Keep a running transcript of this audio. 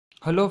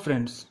Hello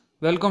friends,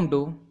 welcome to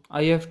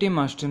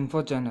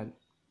ift.masterinfo channel.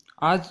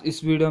 आज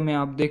इस video में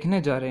आप देखने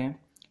जा रहे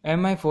हैं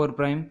Mi4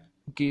 प्राइम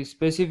की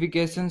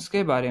स्पेसिफिकेशंस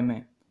के बारे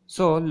में।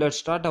 So let's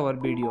start our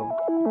video.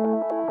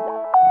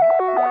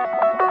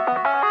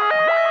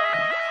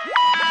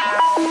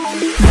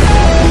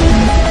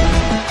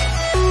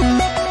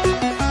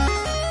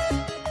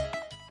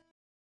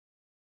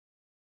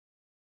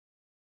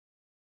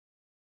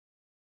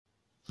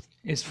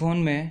 इस फ़ोन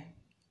में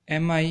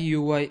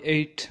MIUI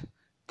 8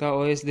 का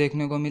OS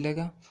देखने को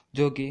मिलेगा,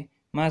 जो कि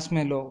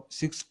मार्शमैलो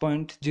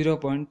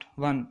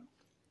 6.0.1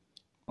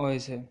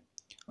 OS है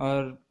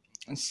और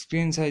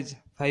screen size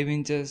 5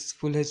 inches,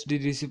 full HD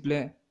display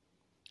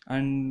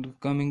and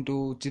coming to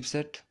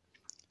chipset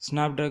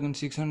Snapdragon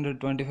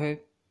 625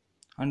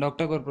 and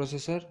octa-core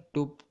processor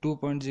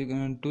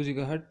 2.2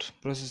 GHz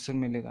processor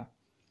मिलेगा।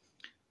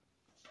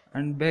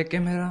 एंड बैक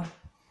कैमरा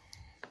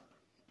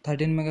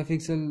 13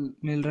 मेगापिक्सल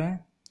मिल रहा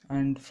है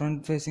and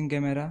front facing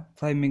camera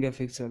 5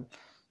 megapixel,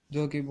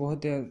 जो कि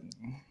बहुत ही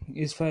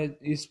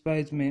इस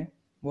प्राइस में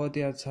बहुत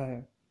ही अच्छा है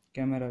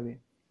कैमरा भी।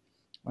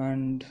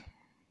 And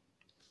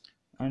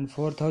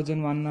 4100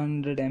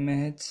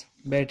 mAh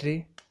battery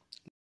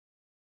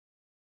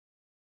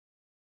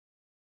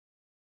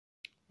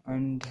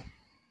and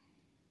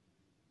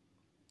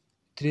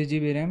 3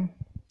 GB RAM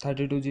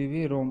 32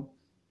 GB Rome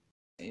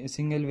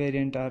single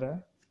variant आ रहा है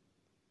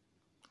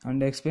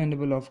एंड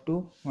एक्सपेंडेबल अप टू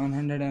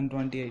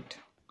 128।